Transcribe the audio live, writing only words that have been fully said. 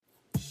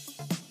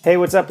Hey,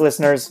 what's up,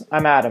 listeners?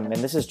 I'm Adam, and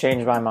this is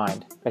Change My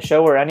Mind, a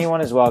show where anyone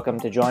is welcome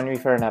to join me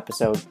for an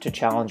episode to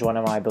challenge one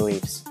of my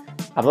beliefs.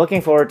 I'm looking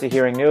forward to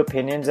hearing new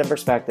opinions and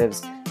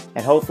perspectives,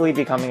 and hopefully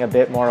becoming a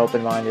bit more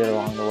open-minded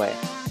along the way.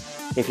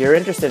 If you're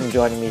interested in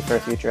joining me for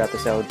a future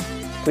episode,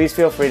 please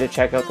feel free to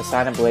check out the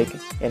sign-up link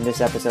in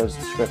this episode's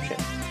description.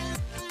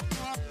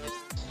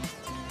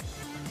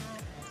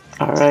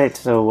 Alright,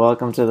 so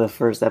welcome to the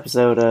first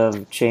episode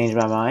of Change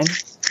My Mind.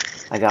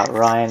 I got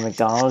Ryan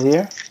McDonald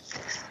here.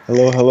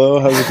 Hello,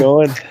 how's it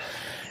going?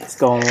 It's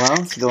going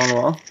well.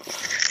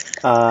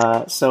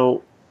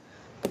 So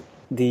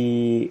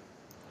the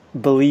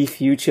belief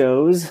you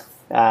chose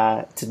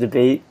to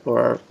debate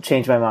or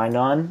change my mind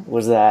on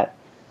was that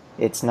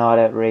it's not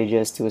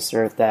outrageous to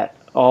assert that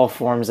all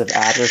forms of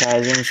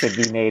advertising should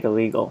be made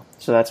illegal.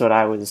 So that's what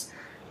I was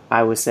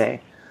saying.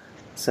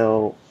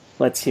 So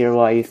let's hear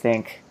why you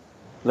think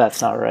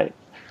that's not right.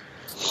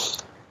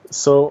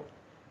 So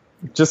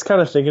just kind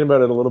of thinking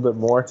about it a little bit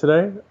more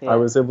today, I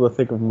was able to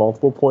think of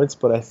multiple points,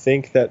 but I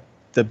think that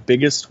the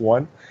biggest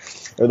one,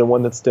 or the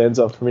one that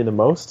stands out for me the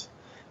most,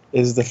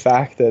 is the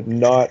fact that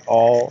not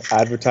all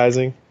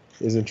advertising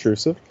is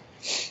intrusive.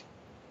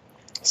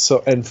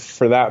 So, and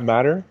for that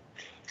matter,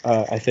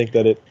 I think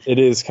that it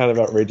is kind of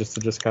outrageous to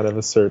just kind of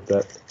assert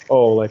that,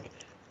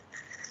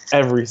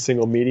 every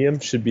single medium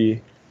should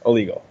be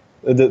illegal.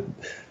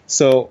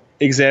 So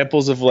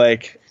examples of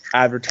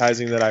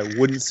advertising that I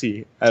wouldn't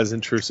see as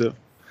intrusive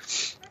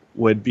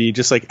would be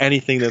just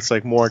anything that's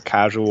more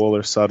casual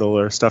or subtle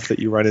or stuff that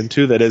you run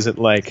into that isn't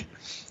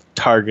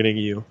targeting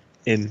you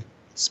in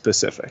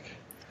specific.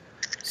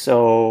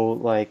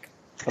 So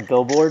a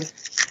billboard?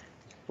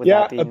 Would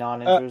that be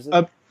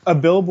non-intrusive? A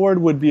billboard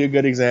would be a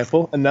good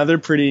example. Another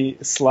pretty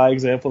sly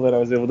example that I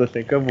was able to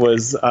think of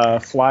was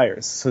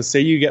flyers. So say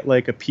you get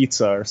a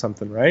pizza or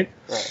something, right?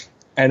 Right.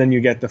 And then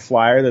you get the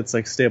flyer that's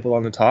stapled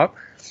on the top.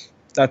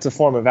 That's a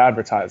form of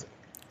advertising.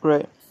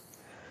 Right.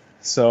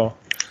 So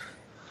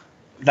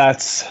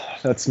that's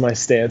my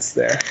stance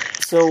there.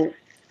 So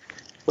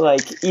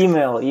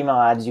email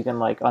ads you can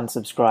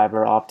unsubscribe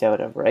or opt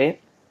out of, right?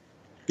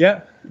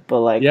 Yeah.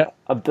 But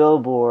a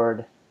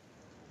billboard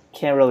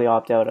can't really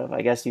opt out of.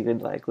 I guess you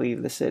could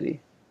leave the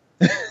city.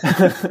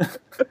 But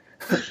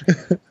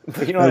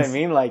you know what I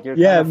mean? You're kind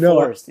of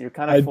forced. You're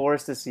kind of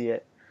forced to see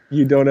it.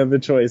 You don't have a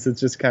choice.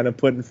 It's just kind of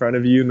put in front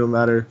of you no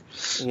matter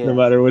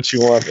what you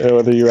want,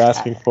 whether you're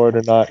asking for it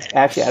or not.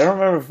 Actually, I don't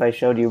remember if I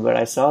showed you, but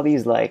I saw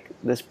these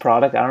this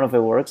product. I don't know if it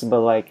works,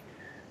 but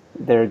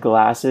they're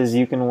glasses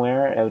you can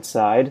wear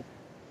outside,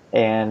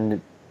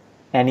 and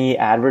any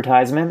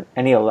advertisement,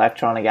 any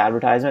electronic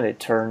advertisement, it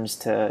turns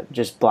to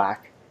just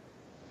black.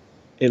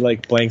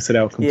 It blanks it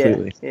out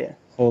completely. Yeah.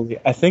 Holy,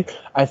 I think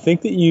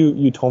that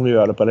you told me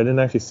about it, but I didn't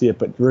actually see it.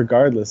 But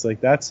regardless,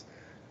 that's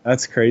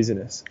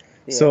craziness.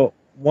 Yeah. So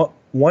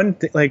one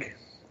thing,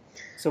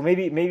 so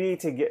maybe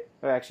to get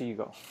actually you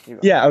go.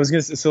 Yeah, I was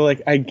gonna say, so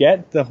I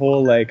get the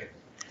whole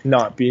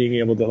not being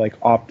able to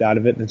opt out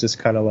of it, and it's just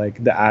kind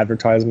of the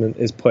advertisement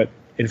is put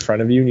in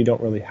front of you and you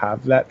don't really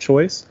have that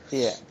choice.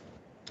 Yeah.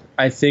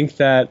 I think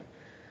that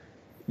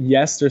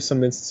yes, there's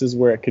some instances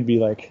where it could be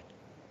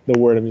the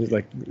word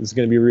is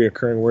going to be a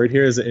reoccurring word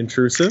here is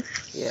intrusive.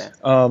 Yeah.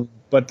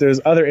 But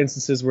there's other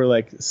instances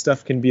where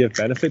stuff can be of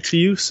benefit to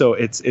you, so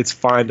it's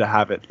fine to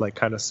have it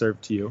kind of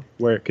served to you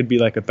where it could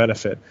be a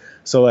benefit.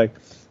 So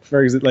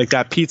for example,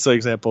 that pizza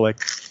example,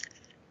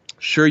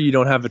 sure you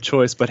don't have a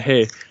choice, but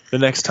hey, the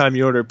next time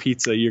you order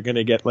pizza, you're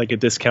gonna get a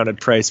discounted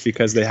price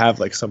because they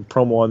have some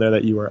promo on there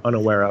that you were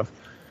unaware of.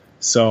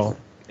 So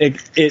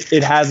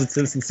it has its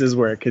instances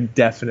where it could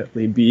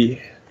definitely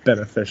be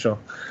beneficial.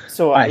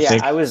 So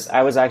I was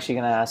actually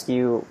gonna ask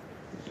you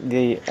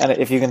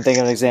if you can think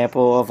of an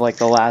example of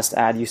the last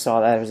ad you saw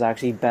that was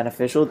actually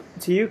beneficial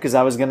to you, because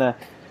I was gonna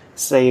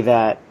say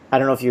that I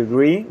don't know if you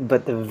agree,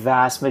 but the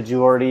vast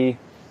majority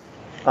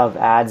of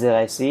ads that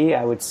I see,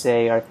 I would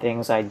say, are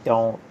things I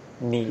don't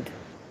need.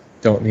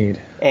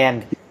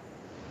 And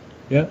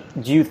yeah,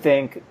 do you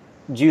think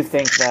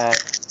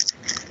that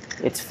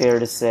it's fair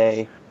to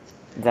say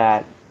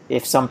that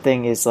if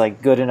something is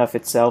good enough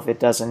itself, it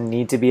doesn't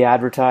need to be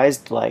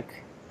advertised?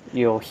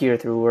 You'll hear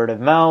through word of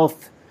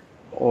mouth,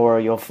 or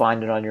you'll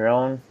find it on your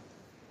own.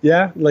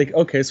 Yeah,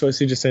 okay, so I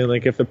see you just saying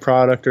if the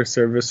product or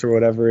service or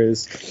whatever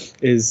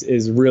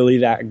is really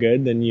that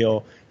good, then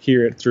you'll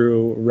hear it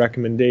through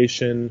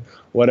recommendation,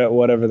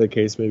 whatever the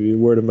case may be,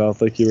 word of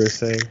mouth, like you were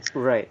saying.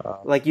 Right.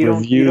 You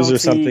don't see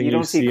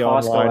Costco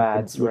online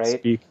ads, right?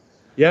 Speak.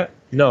 Yeah,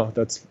 no,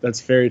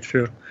 that's very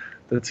true.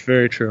 That's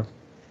very true.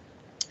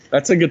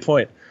 That's a good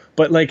point.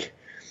 But I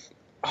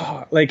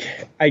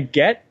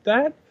get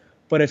that,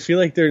 but I feel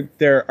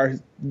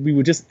we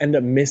would just end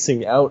up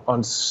missing out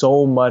on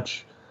so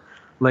much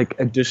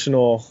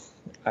additional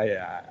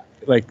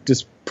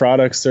just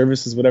products,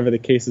 services, whatever the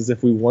case is,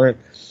 if we weren't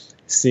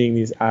seeing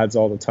these ads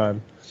all the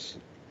time.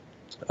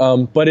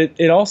 But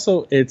it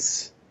also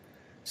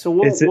so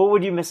what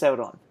would you miss out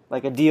on?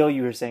 A deal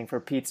you were saying for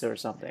pizza or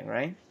something,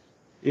 right?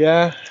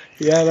 Yeah,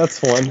 yeah,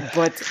 that's one.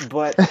 But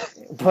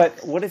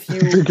what if you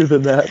Bigger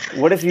than that.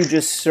 what if you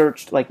just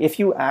searched, like, if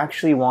you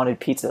actually wanted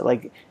pizza,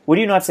 like, would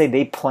you not say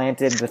they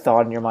planted the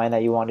thought in your mind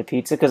that you wanted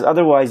pizza? Because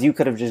otherwise you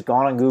could have just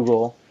gone on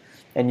Google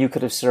and you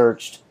could have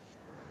searched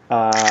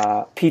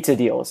pizza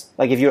deals.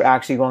 Like, if you're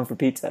actually going for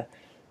pizza,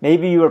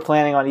 maybe you were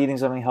planning on eating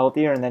something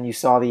healthier, and then you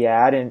saw the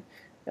ad,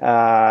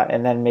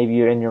 and then maybe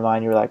you're in your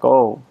mind, you're like,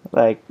 oh,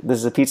 like, this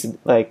is a pizza,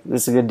 like,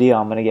 this is a good deal.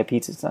 I'm gonna get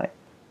pizza tonight.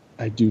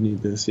 I do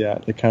need this. Yeah,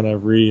 it kind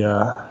of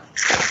reassures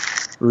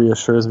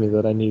me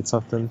that I need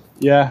something.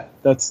 Yeah,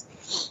 that's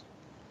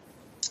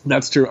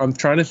true. I'm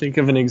trying to think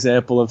of an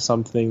example of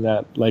something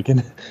that, like,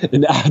 an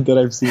ad that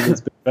I've seen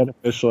that's been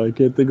beneficial. I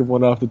can't think of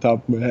one off the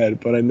top of my head,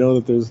 but I know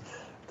that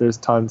there's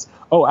tons.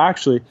 Oh,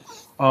 actually,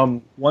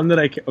 one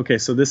that okay,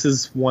 so this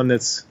is one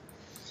that's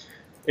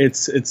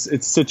it's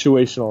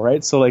situational,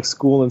 right? So, like,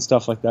 school and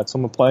stuff like that. So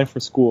I'm applying for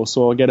school,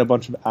 so I'll get a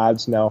bunch of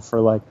ads now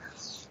for, like,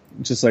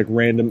 just like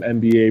random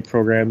MBA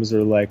programs,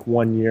 or like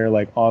 1 year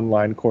like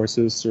online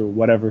courses or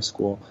whatever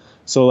school.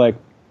 So, like,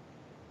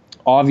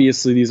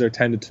 obviously these are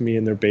tended to me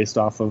and they're based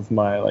off of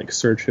my, like,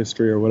 search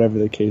history or whatever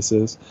the case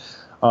is.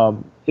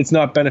 It's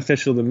not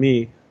beneficial to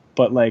me,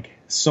 but, like,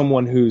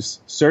 someone who's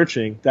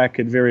searching, that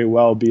could very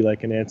well be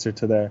like an answer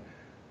to their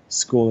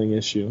schooling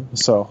issue.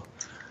 So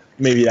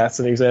maybe that's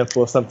an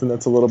example of something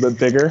that's a little bit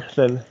bigger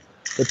than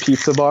the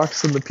pizza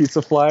box and the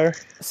pizza flyer.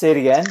 Say it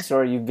again.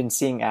 Sorry, you've been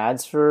seeing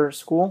ads for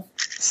school?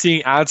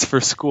 Seeing ads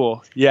for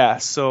school, yeah.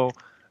 So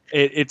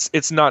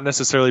it's not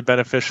necessarily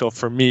beneficial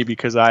for me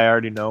because I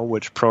already know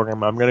which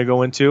program I'm going to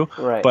go into.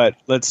 Right. But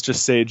let's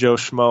just say Joe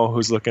Schmo,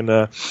 who's looking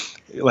to,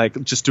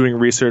 like, just doing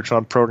research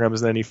on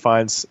programs, and then he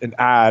finds an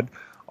ad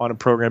on a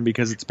program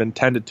because it's been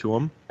tended to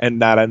him,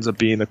 and that ends up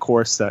being the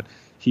course that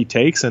he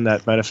takes, and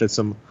that benefits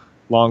him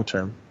long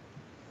term.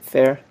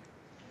 Fair.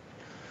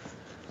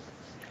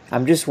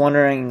 I'm just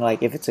wondering,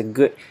 like, if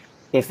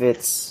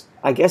it's,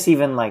 I guess,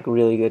 even like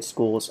really good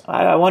schools.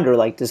 I wonder,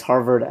 like, does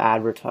Harvard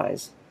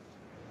advertise?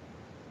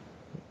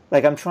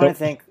 Like, I'm trying to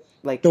think,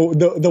 like,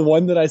 The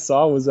one that I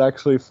saw was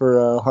actually for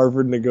a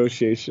Harvard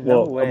negotiation.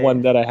 No well, way.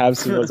 one that I have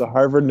seen was a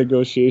Harvard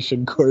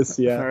negotiation course.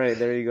 all Yeah, right,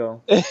 there you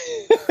go.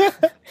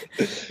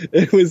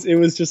 it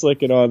was just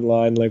like an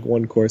online, like,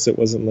 one course. It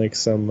wasn't like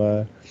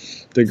some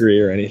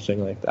degree or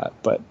anything like that.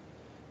 But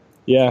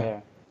yeah.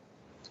 Fair.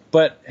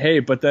 But hey,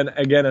 but then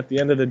again, at the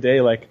end of the day,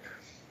 like,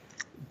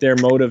 their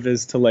motive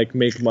is to, like,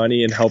 make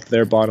money and help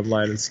their bottom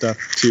line and stuff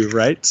too,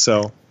 right?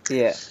 So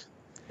Yeah.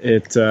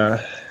 it's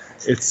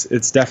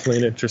definitely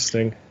an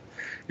interesting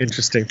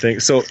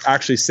thing. So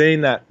actually,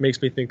 saying that makes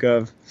me think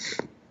of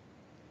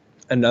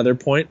another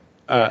point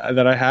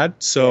that I had.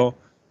 So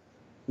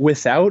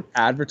without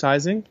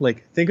advertising,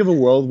 like, think of a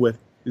world with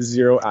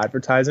zero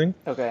advertising,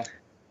 Okay.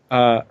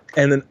 and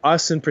then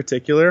us in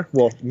particular,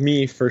 well,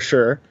 me for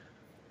sure,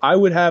 I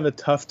would have a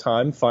tough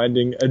time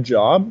finding a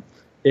job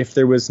if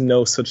there was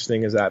no such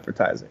thing as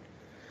advertising.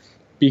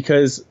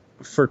 Because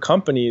for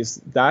companies,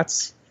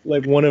 that's,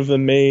 like, one of the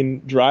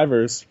main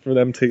drivers for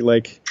them to,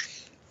 like,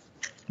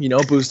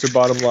 boost their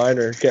bottom line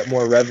or get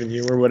more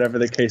revenue or whatever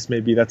the case may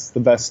be. That's the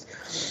best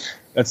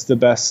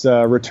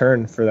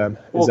return for them,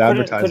 is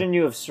advertising. Couldn't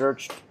you have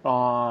searched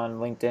on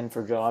LinkedIn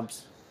for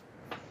jobs?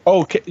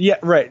 Oh, okay, yeah,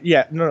 right.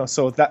 Yeah, no.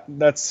 So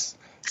that's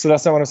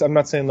not what I'm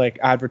not saying, like,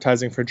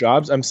 advertising for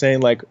jobs. I'm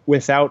saying, like,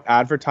 without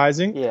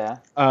advertising, Yeah.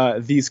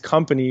 these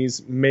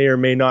companies may or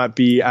may not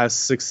be as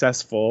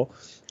successful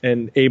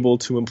and able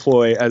to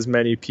employ as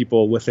many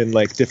people within,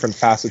 like, different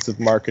facets of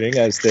marketing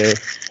as they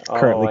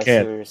currently I see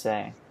can. what you're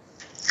saying.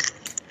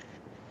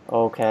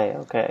 Okay.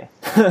 What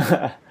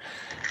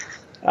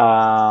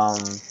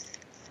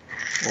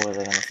was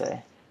I gonna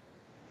say?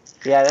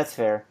 Yeah, that's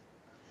fair.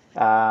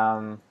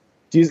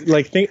 Do you,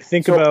 like,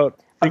 think So, about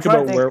I'm trying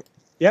to think- where?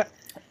 Yeah.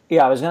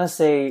 Yeah, I was gonna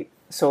say,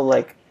 so,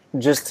 like,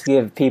 just to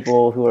give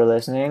people who are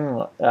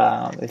listening,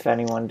 if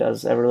anyone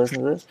does ever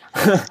listen to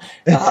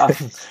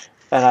this,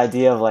 an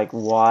idea of, like,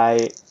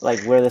 why,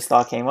 like, where this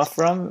thought came up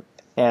from,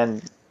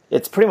 and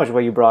it's pretty much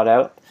what you brought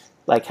out,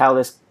 like, how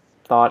this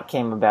thought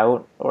came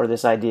about, or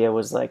this idea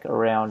was, like,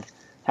 around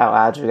how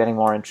ads are getting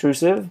more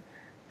intrusive.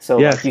 So,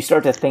 Yeah. like, you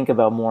start to think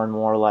about more and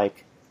more,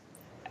 like,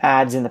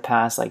 ads in the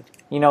past, like,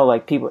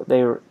 like, people,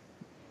 they were,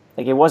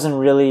 like, it wasn't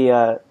really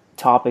a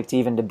topic to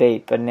even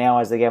debate, but now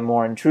as they get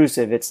more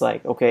intrusive, it's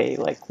like, okay,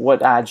 like,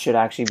 what ads should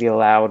actually be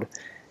allowed,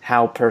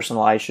 how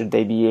personalized should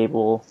they be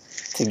able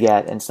to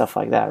get, and stuff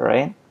like that,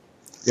 right?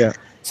 Yeah.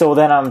 So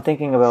then I'm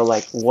thinking about,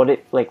 like, what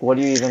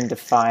do you even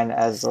define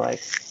as,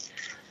 like,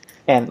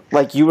 and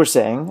like you were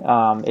saying,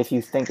 if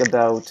you think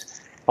about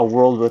a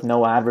world with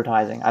no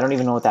advertising, I don't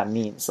even know what that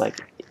means. Like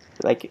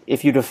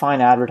if you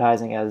define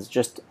advertising as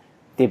just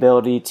the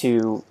ability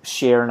to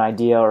share an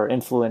idea or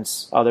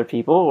influence other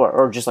people,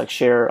 or just, like,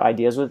 share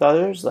ideas with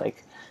others,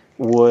 like,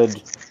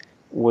 would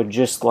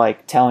just,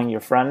 like, telling your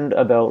friend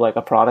about, like,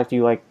 a product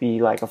you like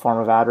be, like, a form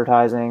of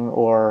advertising?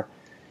 Or,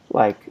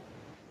 like,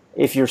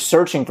 if you're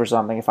searching for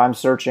something, if I'm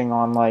searching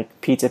on, like,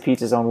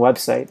 Pizza's own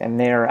website and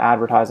they're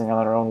advertising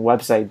on their own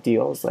website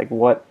deals, like,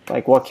 what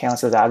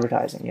counts as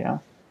advertising,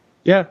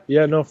 Yeah,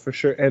 no, for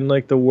sure. And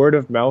like the word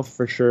of mouth,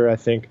 for sure, I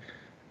think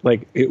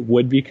like it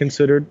would be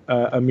considered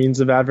a means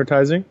of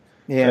advertising.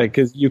 Yeah.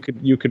 Because you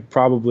could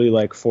probably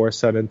like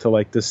force that into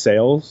like the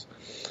sales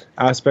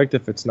aspect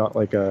if it's not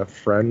like a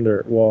friend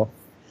or, well,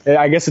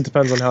 I guess it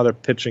depends on how they're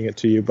pitching it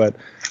to you, but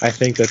I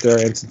think that there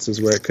are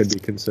instances where it could be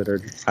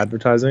considered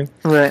advertising.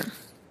 Right.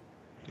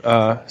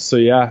 So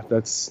yeah,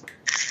 that's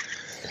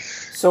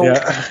So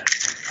yeah.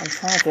 I'm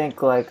trying to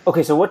think like,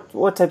 okay, so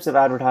what types of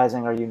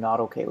advertising are you not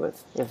okay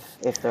with,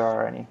 if there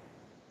are any?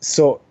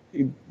 So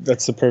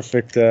that's a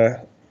perfect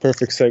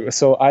segue.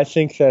 So I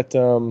think that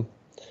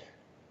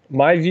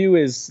my view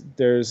is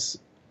there's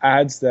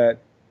ads that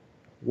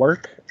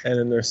work, and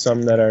then there's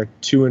some that are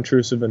too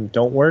intrusive and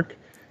don't work.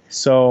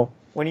 So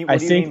What I do you mean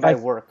think by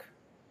work?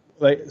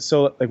 like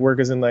work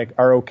as in like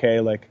are okay,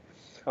 like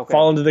Okay.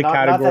 fall into the Not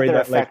that category they're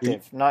that like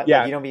effective. Not like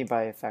yeah, you don't mean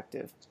by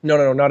effective.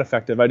 no, not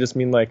effective. I just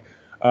mean like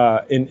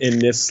in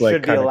this like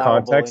Should be kind of allowable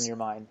in context. your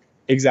mind.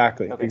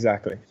 Exactly, Okay.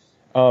 exactly.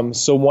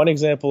 So one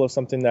example of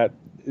something that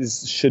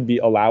should be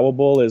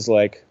allowable is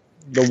like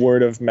the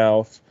word of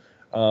mouth,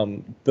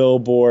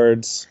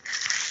 billboards,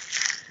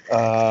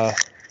 uh,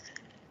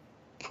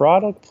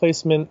 product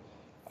placement.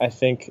 I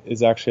think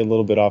is actually a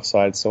little bit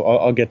offside, so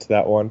I'll get to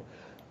that one.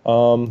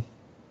 Um,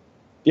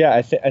 yeah,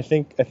 I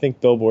think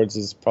billboards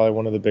is probably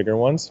one of the bigger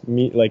ones.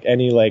 Like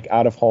any like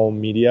out of home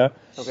media,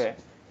 Okay.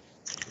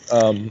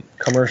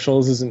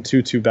 commercials isn't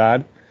too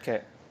bad.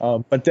 Okay.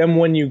 But then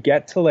when you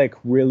get to like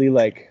really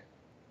like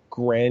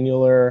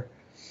granular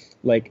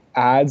like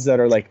ads that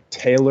are like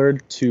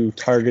tailored to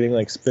targeting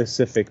like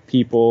specific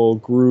people,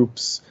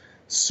 groups,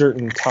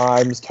 certain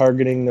times,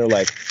 targeting their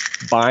like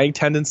buying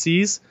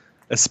tendencies,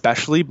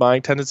 especially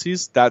buying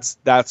tendencies,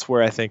 that's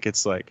where I think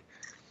it's like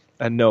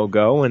a no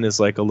go and is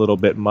like a little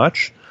bit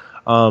much.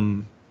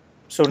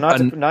 So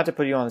And not to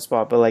put you on the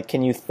spot, but like,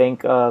 can you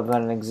think of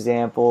an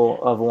example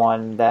of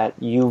one that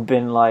you've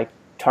been like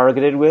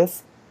targeted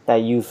with that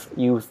you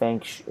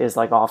think is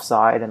like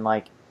offside and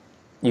like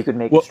you could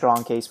make a well,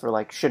 strong case for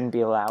like shouldn't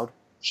be allowed,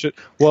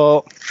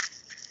 well,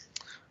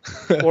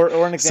 or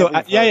an so example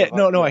you've yeah, heard yeah,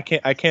 of? no, Yeah.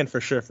 I can for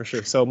sure, for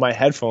sure. So my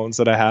headphones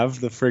that I have,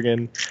 the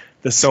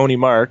Sony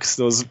Marks,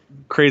 those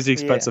crazy Yeah.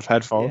 expensive Yeah.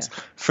 headphones.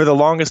 For the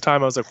longest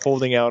time, I was like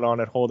holding out on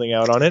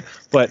it.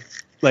 But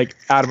like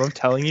Adam, I'm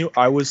telling you,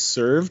 I was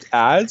served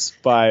ads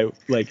by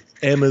like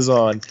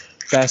Amazon,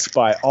 Best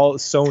Buy, all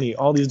Sony,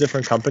 all these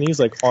different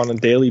companies, like on a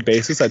daily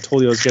basis. I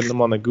told you I was getting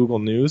them on the Google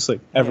News like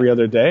Yeah. every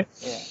other day,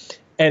 Yeah.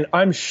 and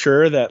I'm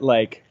sure that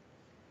like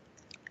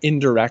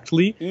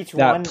indirectly Each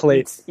that one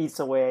played. eats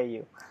away at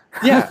you.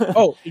 Yeah.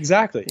 Oh,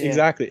 exactly. Yeah.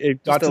 Exactly. It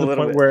Just got a to the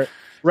little point bit. where,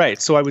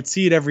 right. So I would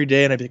see it every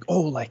day and I'd be like,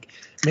 oh, like,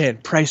 man,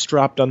 price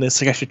dropped on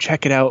this. Like, I should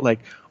check it out. Like,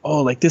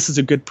 oh, like, this is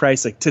a good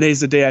price. Like, today's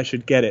the day I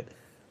should get it.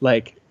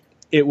 Like,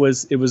 it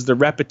was the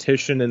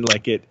repetition and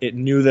like it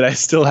knew that I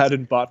still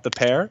hadn't bought the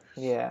pair.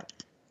 Yeah.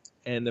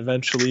 And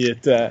eventually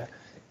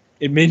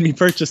it made me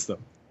purchase them.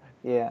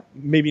 Yeah.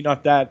 Maybe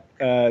not that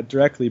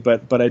directly,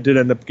 but I did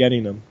end up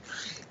getting them.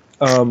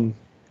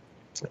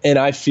 And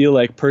I feel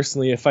like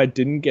personally, if I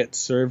didn't get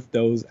served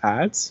those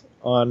ads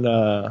on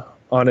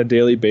a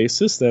daily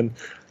basis, then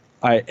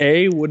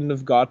I wouldn't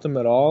have got them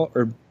at all,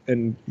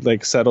 and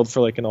like settled for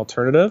like an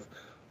alternative,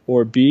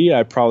 or B,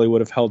 I probably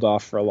would have held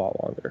off for a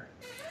lot longer.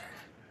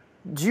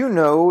 Do you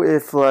know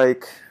if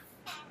like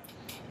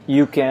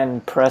you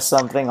can press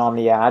something on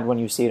the ad when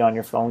you see it on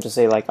your phone to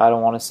say like I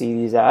don't want to see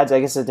these ads?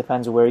 I guess it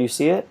depends where you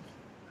see it.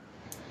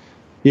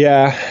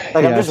 Yeah,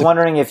 Like I'm yeah, just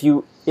wondering if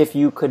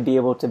you could be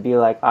able to be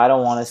like I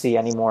don't want to see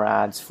any more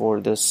ads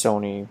for this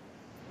Sony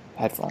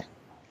headphone.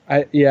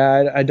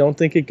 I don't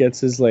think it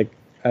gets as like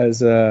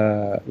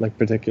like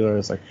particular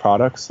as like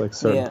products, like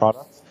certain Yeah.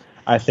 products.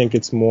 I think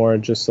it's more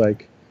just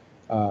like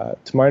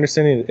to my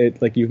understanding,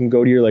 it like you can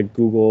go to your like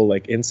Google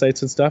like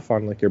Insights and stuff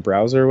on like your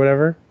browser or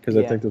whatever, because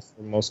I Yeah. think that's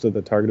where most of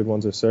the targeted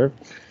ones are served,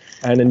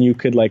 and then you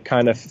could like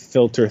kind of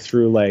filter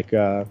through like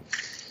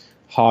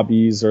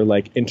hobbies or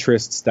like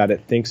interests that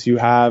it thinks you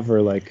have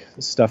or like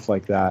stuff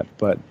like that.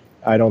 But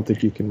I don't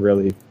think you can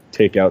really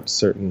take out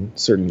certain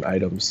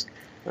items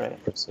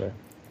Right. per se.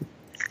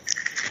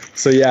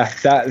 So yeah,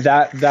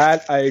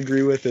 that I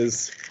agree with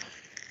is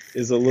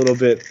a little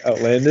bit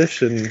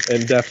outlandish and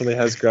definitely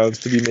has grounds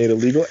to be made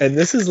illegal. And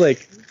this is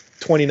like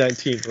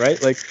 2019,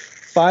 right? Like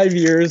 5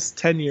 years,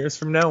 10 years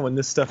from now, when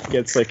this stuff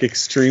gets like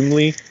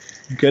extremely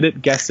good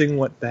at guessing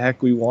what the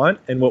heck we want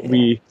and what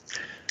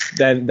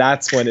then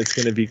that's when it's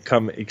going to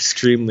become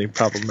extremely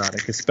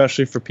problematic,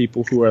 especially for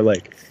people who are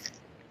like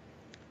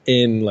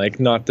in like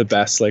not the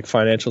best like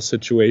financial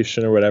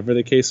situation or whatever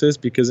the case is,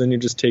 because then you're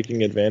just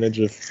taking advantage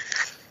of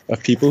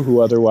people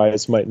who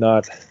otherwise might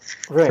not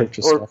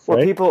purchase stuff, Or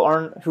right?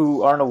 people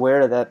who aren't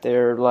aware that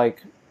they're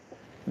like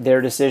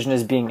their decision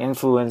is being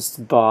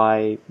influenced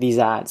by these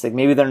ads. Like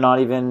maybe they're not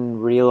even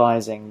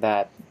realizing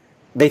that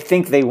they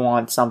think they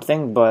want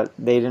something, but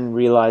they didn't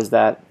realize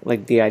that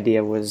like the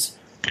idea was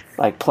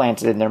like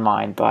planted in their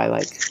mind by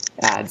like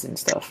ads and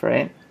stuff,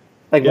 right?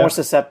 Like Yeah. more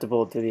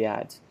susceptible to the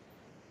ads.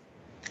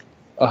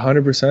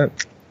 100%.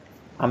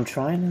 I'm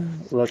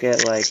trying to look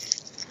at like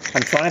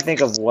I'm trying to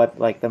think of what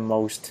like the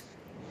most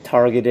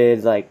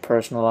targeted, like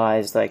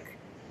personalized, like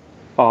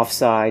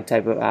offside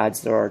type of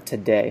ads there are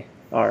today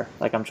are.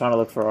 Like I'm trying to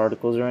look for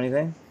articles or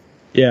anything.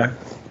 Yeah.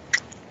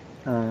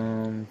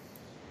 Um,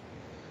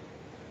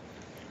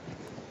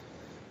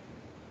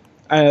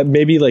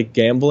 Maybe like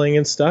gambling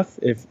and stuff.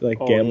 If like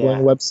oh gambling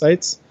yeah,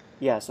 websites.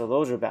 yeah. So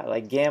those are bad.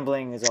 Like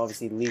gambling is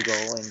obviously legal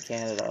in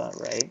Canada,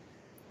 right?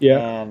 Yeah.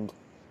 And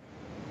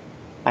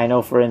I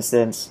know, for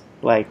instance,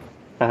 like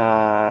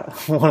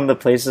one of the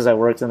places I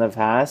worked in the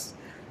past,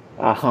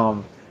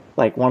 um,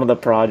 like one of the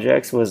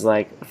projects was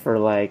like for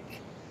like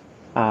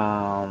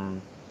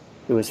um,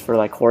 it was for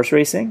like horse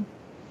racing,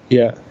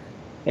 Yeah.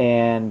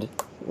 and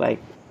like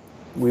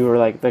we were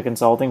like the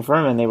consulting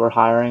firm, and they were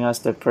hiring us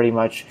to pretty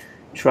much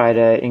try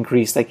to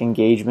increase like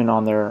engagement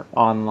on their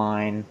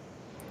online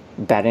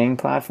betting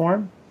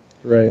platform,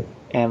 Right.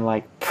 and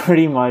like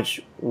pretty much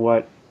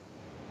what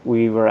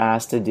we were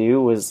asked to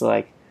do was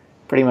like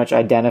pretty much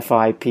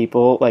identify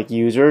people like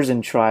users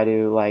and try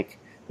to like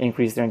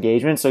increase their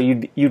engagement. So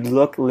you'd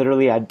look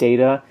literally at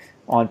data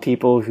on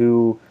people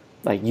who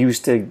like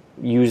used to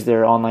use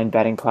their online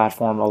betting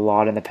platform a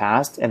lot in the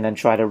past and then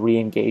try to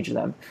re-engage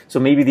them. So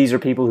maybe these are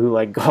people who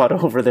like got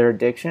over their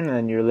addiction and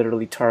then you're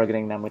literally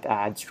targeting them with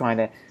ads, trying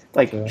to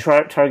like Yeah.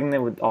 targeting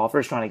them with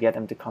offers, trying to get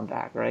them to come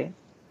back, right?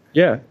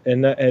 Yeah.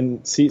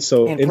 And see,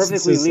 so And perfectly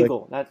instances like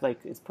legal. That like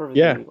it's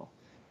perfectly yeah, legal.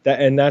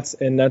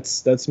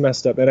 that's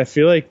messed up. And I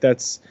feel like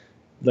that's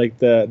like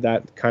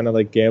that kind of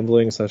like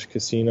gambling slash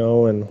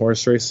casino and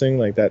horse racing,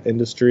 like that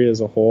industry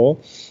as a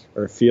whole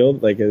or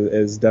field, like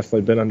has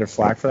definitely been under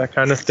flack for that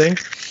kind of thing,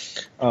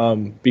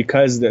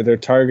 because they're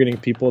targeting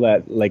people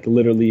that like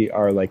literally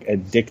are like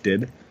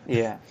addicted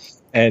Yeah.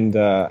 and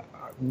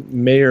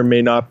may or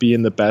may not be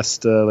in the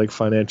best like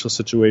financial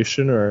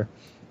situation or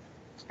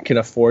can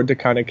afford to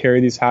kind of carry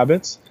these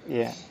habits.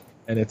 Yeah.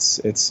 And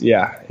it's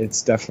yeah,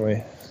 it's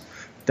definitely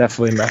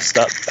messed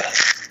up.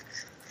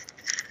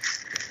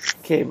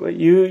 Okay, but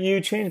you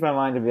changed my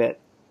mind a bit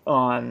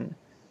on.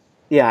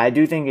 Yeah, I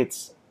do think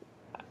it's.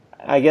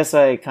 I guess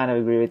I kind of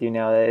agree with you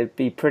now that it'd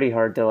be pretty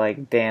hard to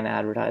like ban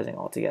advertising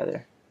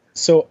altogether.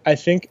 So I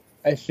think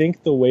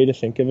the way to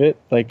think of it,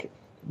 like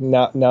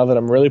now that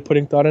I'm really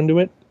putting thought into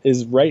it,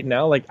 is right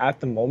now, like at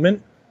the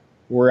moment,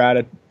 we're at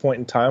a point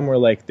in time where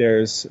like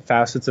there's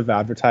facets of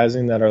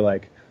advertising that are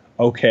like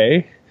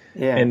okay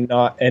Yeah.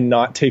 and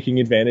not taking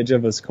advantage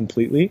of us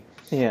completely.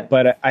 Yeah.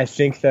 But I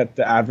think that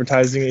the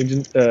advertising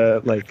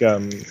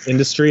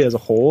industry as a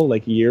whole,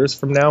 like years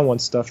from now,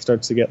 once stuff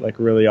starts to get like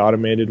really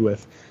automated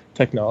with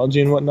technology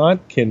and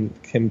whatnot, can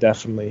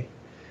definitely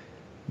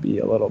be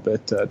a little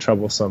bit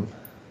troublesome.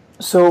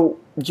 So,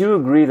 do you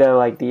agree that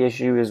like the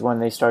issue is when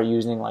they start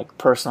using like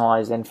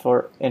personalized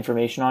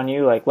information on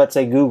you? Like, let's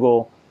say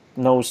Google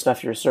knows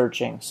stuff you're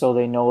searching, so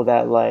they know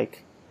that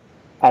like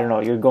I don't know,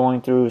 you're going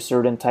through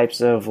certain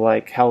types of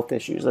like health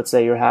issues. Let's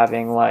say you're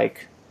having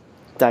like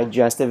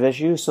digestive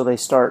issues, so they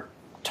start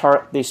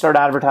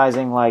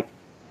advertising like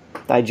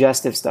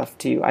digestive stuff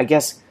to you. I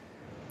guess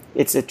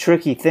it's a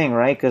tricky thing,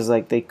 right? Because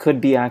like they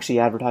could be actually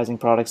advertising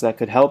products that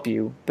could help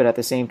you, but at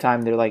the same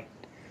time they're like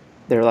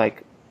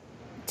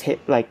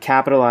like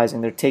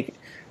capitalizing.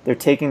 They're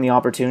taking the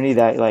opportunity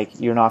that like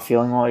you're not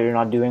feeling well, you're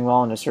not doing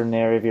well in a certain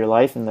area of your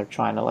life, and they're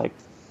trying to like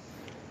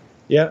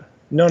Yeah,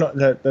 no,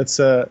 that's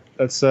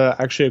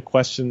actually a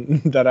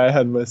question that I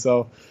had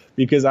myself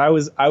because I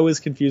was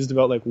confused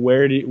about like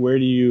where do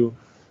you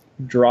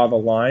draw the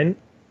line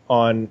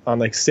on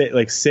like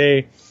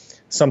say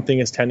something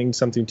is tending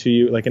something to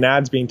you, like an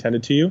ad's being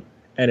tended to you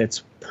and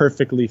it's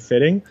perfectly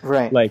fitting.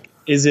 right. Like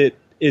is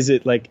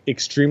it like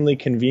extremely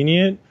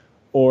convenient,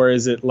 or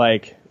is it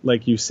like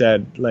you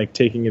said, like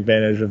taking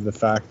advantage of the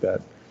fact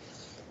that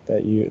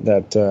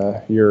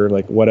you're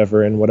like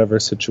whatever in whatever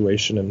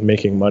situation and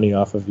making money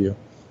off of you?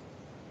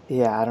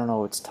 Yeah, I don't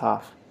know. It's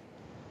tough.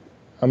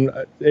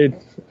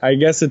 I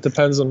guess it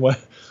depends on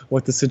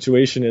what the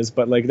situation is,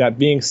 but like that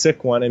being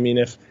sick one, I mean,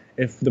 if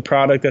the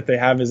product that they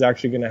have is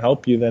actually going to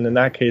help you, then in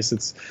that case,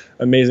 it's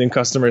amazing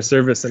customer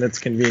service and it's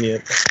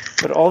convenient.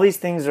 But all these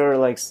things are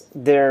like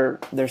they're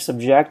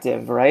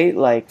subjective, right?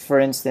 Like for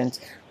instance,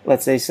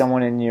 let's say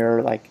someone in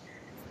your like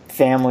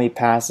family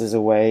passes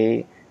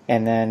away,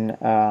 and then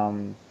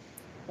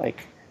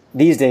like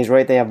these days,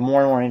 right? They have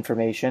more and more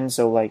information.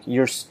 So like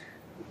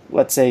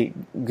let's say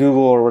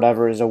Google or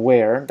whatever is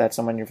aware that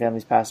someone in your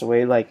family's passed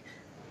away. Like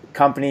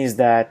companies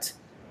that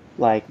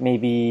like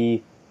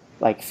maybe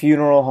like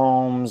funeral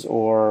homes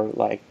or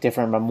like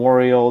different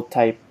memorial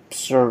type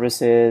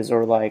services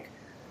or like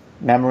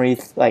memory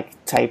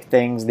like type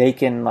things, they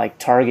can like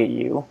target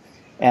you,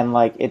 and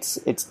like it's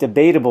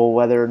debatable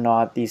whether or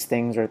not these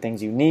things are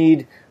things you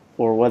need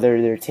or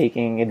whether they're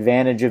taking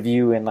advantage of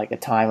you in like a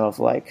time of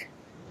like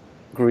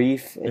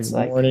grief. Like It's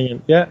like morning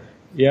and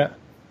yeah,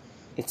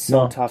 it's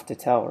so no, tough to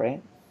tell,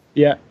 right?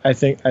 yeah. I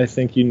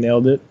think you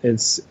nailed it.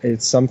 It's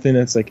something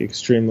that's like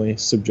extremely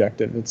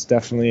subjective. It's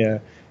definitely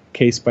a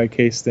case by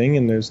case thing,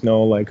 and there's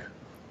no like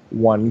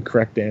one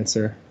correct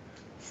answer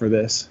for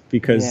this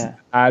because Yeah.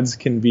 ads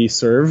can be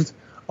served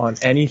on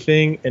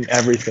anything and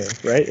everything,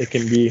 right? It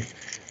can be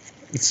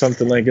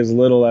something like as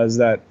little as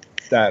that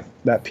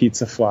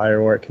pizza flyer,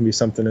 or it can be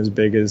something as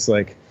big as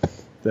like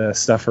the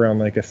stuff around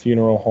like a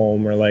funeral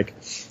home, or like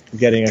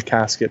getting a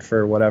casket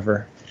for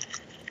whatever.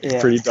 Yeah.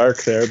 Pretty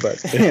dark there,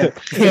 but yeah,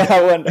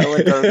 I went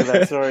dark with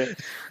that. Sorry.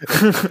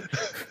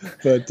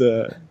 But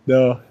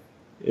no,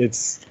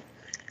 it's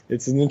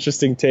an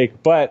interesting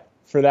take. But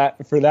for that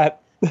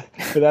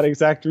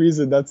exact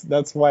reason,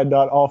 that's why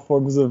not all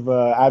forms of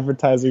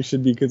advertising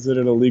should be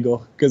considered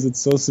illegal, because it's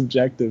so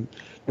subjective.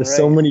 There's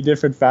so many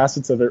different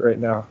facets of it right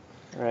now.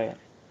 Right.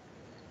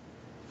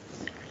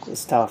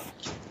 It's tough.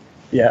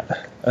 Yeah,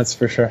 that's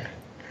for sure.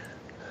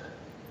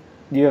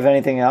 Do you have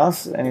anything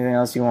else? Anything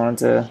else you wanted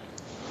to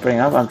bring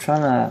up? I'm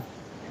trying to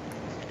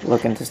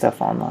look into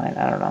stuff online.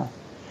 I don't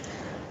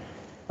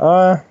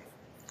know.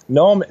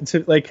 No,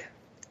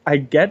 I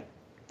get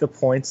the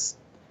points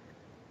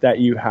that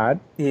you had,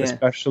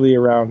 especially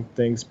around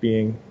things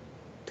being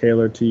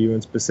tailored to you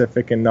and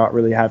specific, and not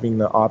really having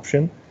the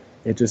option.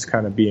 It just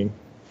kind of being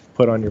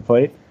put on your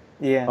plate.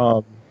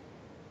 Yeah.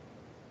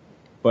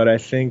 But I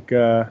think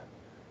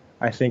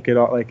it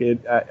all, like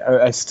it.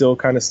 I still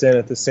kind of stand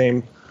at the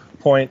same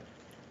point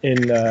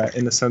in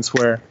the sense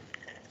where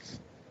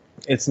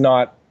it's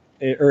not,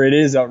 or it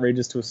is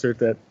outrageous to assert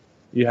that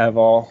you have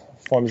all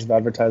forms of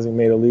advertising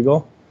made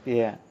illegal.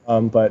 Yeah.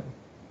 But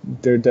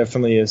there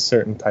definitely is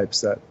certain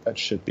types that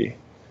should be.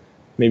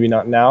 Maybe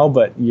not now,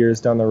 but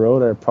years down the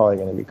road are probably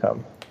going to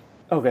become.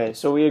 Okay,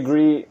 so we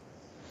agree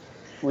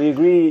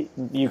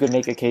you could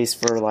make a case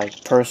for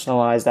like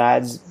personalized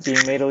ads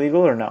being made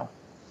illegal, or no?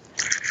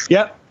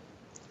 Yeah,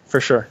 for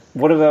sure.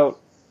 What about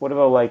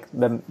like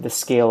the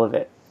scale of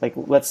it? Like,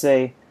 let's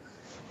say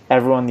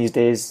everyone these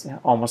days,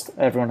 almost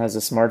everyone has a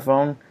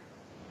smartphone.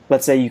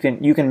 Let's say you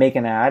can make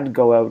an ad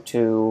go out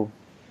to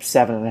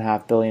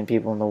 7.5 billion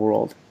people in the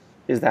world.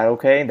 Is that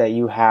okay? That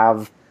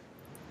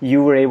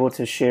you were able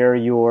to share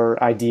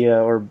your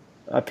idea or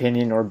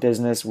opinion or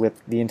business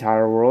with the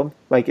entire world?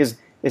 Like, is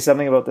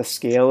something about the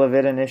scale of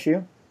it an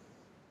issue?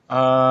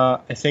 I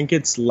think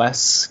it's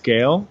less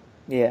scale.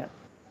 Yeah.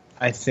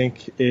 I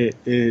think it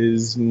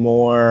is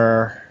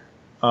more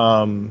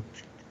the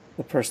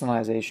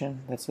personalization.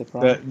 That's the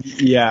problem.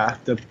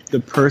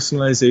 The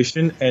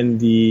personalization and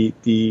the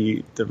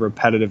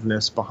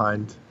repetitiveness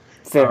behind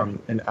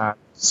an ad.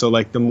 So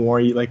like the more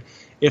you like,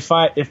 if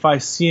I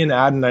see an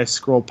ad and I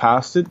scroll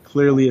past it,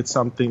 clearly it's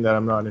something that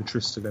I'm not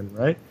interested in,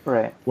 right?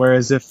 Right.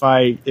 Whereas if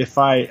I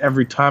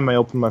every time I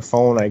open my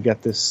phone I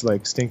get this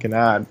like stinking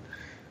ad,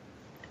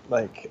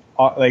 like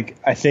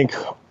I think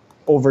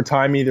over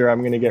time either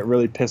I'm going to get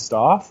really pissed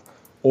off,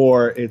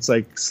 or it's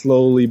like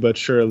slowly but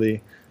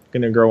surely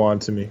going to grow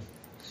onto me.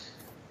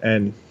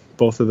 And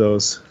both of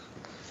those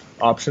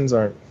options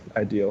aren't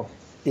ideal.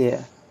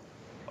 Yeah.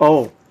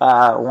 Oh,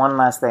 one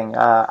last thing.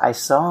 I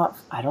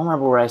don't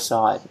remember where I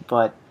saw it,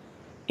 but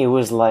it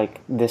was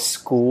like the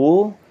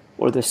school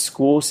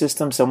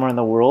system somewhere in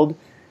the world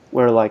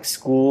where like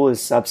school is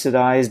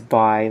subsidized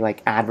by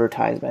like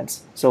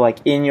advertisements. So like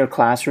in your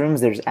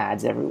classrooms, there's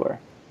ads everywhere.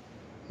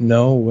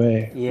 No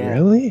way. Yeah.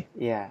 Really?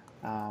 Yeah.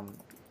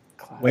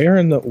 Where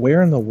in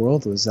the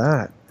world was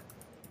that?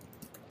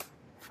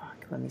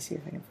 Fuck. Let me see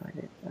if I can find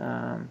it.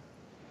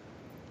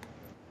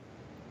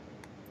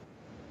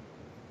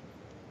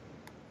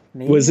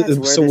 Maybe was that's it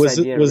where so? this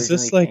Was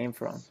this like came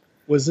from.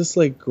 Was this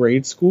like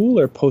grade school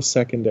or post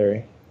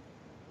secondary?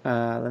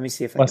 Let me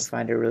see if I can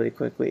find it really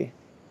quickly.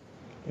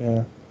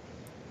 Yeah.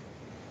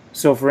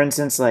 So, for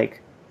instance,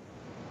 like,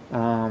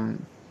 I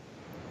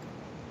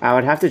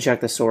would have to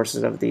check the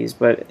sources of these,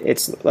 but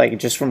it's like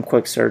just from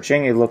quick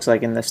searching, it looks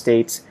like in the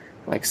States,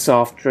 like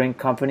soft drink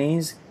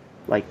companies,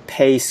 like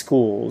pay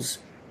schools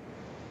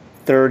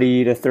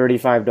 $30 to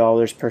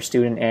 $35 per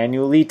student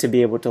annually to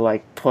be able to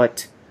like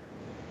put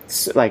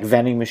like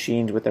vending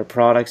machines with their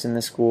products in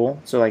the school.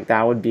 So like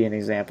that would be an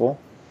example.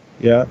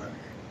 Yeah.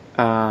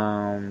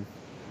 But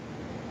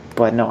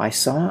no, I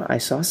saw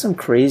some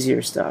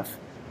crazier stuff.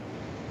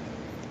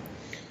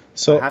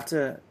 So I have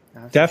to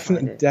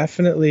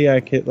definitely I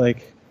could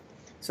like.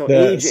 So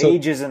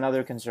age is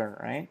another concern,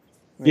 right?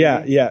 Maybe?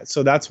 Yeah.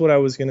 So that's what I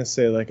was gonna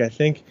say. Like I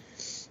think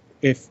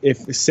if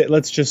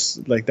let's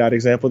just like that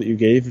example that you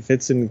gave, if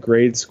it's in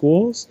grade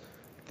schools,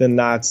 then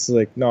that's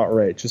like not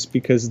right. Just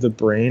because the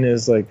brain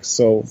is like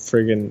so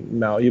friggin'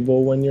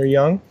 malleable when you're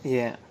young.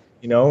 Yeah.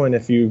 You know, and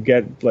if you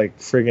get like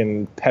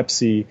friggin'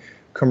 Pepsi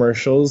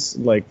commercials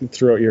like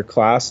throughout your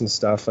class and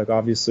stuff, like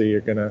obviously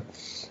you're gonna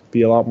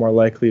be a lot more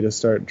likely to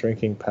start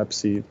drinking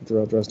Pepsi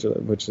throughout the rest of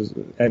it, which is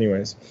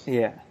anyways.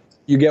 Yeah.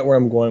 You get where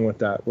I'm going with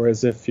that.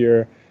 Whereas if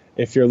you're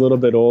a little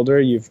bit older,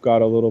 you've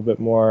got a little bit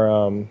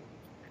more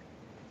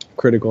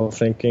critical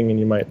thinking, and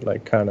you might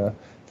like kind of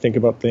think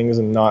about things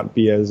and not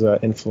be as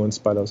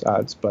influenced by those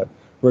ads. But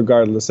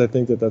regardless, I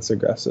think that's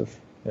aggressive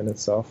in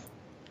itself.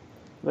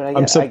 But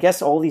I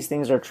guess all these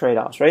things are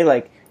trade-offs, right?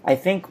 Like I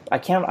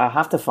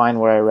have to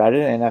find where I read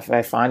it, and if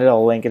I find it,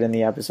 I'll link it in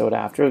the episode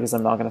after because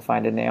I'm not going to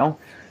find it now.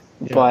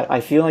 Yeah. But I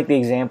feel like the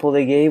example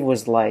they gave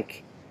was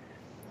like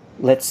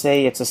let's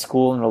say it's a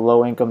school in a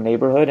low income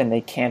neighborhood and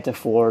they can't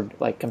afford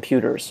like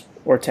computers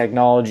or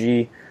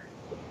technology,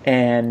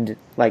 and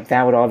like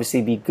that would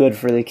obviously be good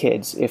for the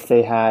kids if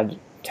they had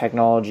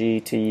technology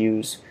to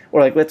use,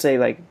 or like let's say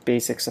like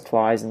basic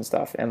supplies and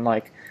stuff, and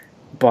like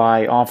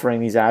by offering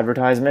these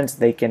advertisements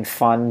they can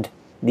fund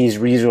these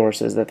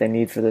resources that they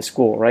need for the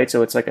school, right?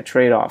 So it's like a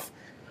trade-off.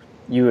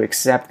 You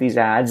accept these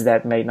ads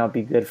that may not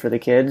be good for the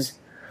kids,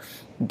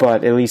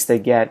 but at least they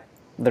get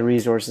the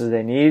resources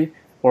they need,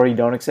 or you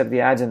don't accept the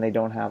ads and they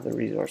don't have the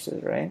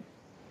resources, right?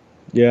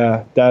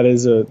 Yeah, that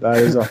is a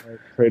hard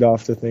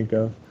trade-off to think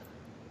of,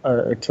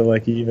 or to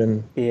like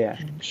even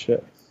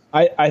shit.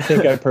 I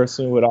think I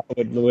personally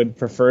would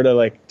prefer to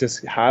like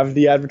just have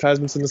the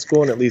advertisements in the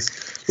school and at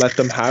least let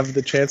them have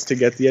the chance to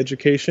get the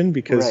education,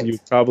 because you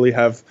probably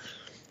have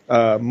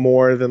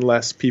more than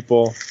less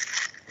people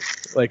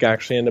like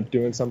actually end up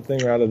doing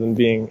something rather than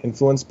being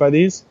influenced by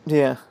these.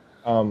 Yeah.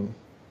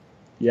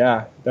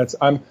 Yeah,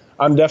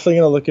 I'm definitely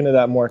gonna look into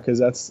that more, because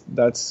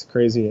that's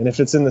crazy. And if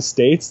it's in the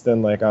States,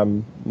 then like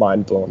I'm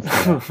mind blown.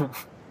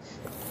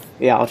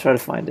 Yeah, I'll try to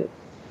find it.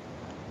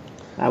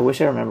 I wish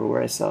I remember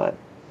where I saw it.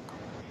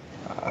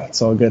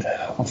 It's all good.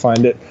 I'll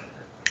find it.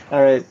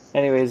 All right.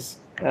 Anyways,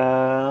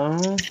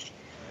 I'm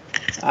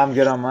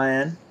good on my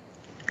end.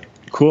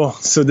 Cool.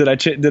 So did I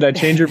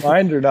change your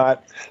mind or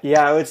not?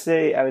 Yeah, I would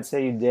say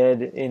you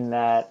did, in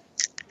that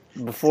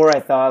before I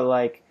thought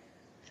like,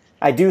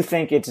 I do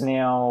think it's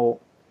now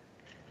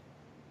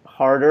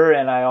harder,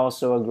 and I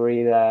also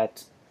agree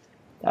that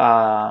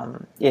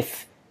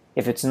if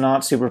it's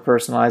not super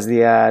personalized,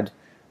 the ad,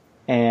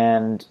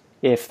 and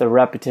if the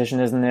repetition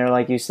isn't there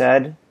like you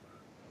said,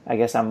 I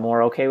guess I'm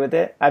more okay with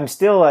it. I'm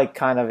still like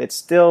it's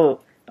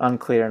still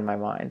unclear in my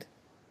mind.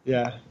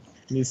 Yeah.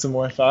 Need some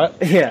more thought?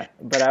 Yeah,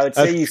 but I would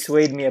say you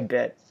swayed me a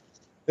bit.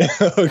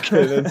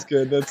 Okay, that's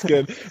good. That's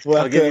good.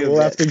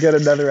 We'll have to get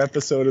another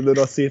episode, and then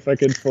I'll see if I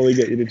can fully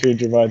get you to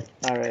change your mind.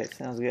 All right,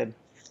 sounds good.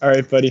 All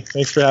right, buddy.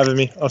 Thanks for having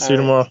me. I'll see you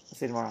tomorrow.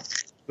 See you tomorrow.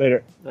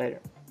 Later.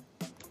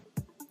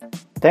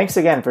 Thanks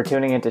again for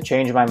tuning in to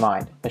Change My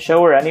Mind, a show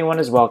where anyone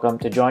is welcome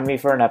to join me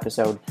for an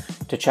episode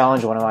to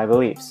challenge one of my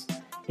beliefs.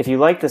 If you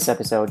like this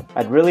episode,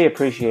 I'd really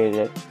appreciate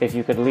it if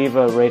you could leave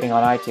a rating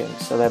on iTunes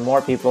so that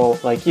more people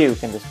like you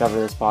can discover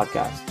this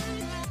podcast.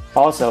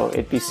 Also,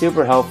 it'd be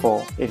super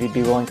helpful if you'd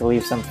be willing to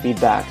leave some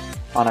feedback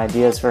on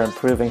ideas for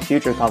improving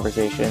future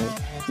conversations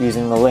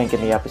using the link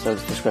in the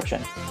episode's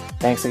description.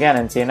 Thanks again,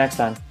 and see you next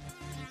time.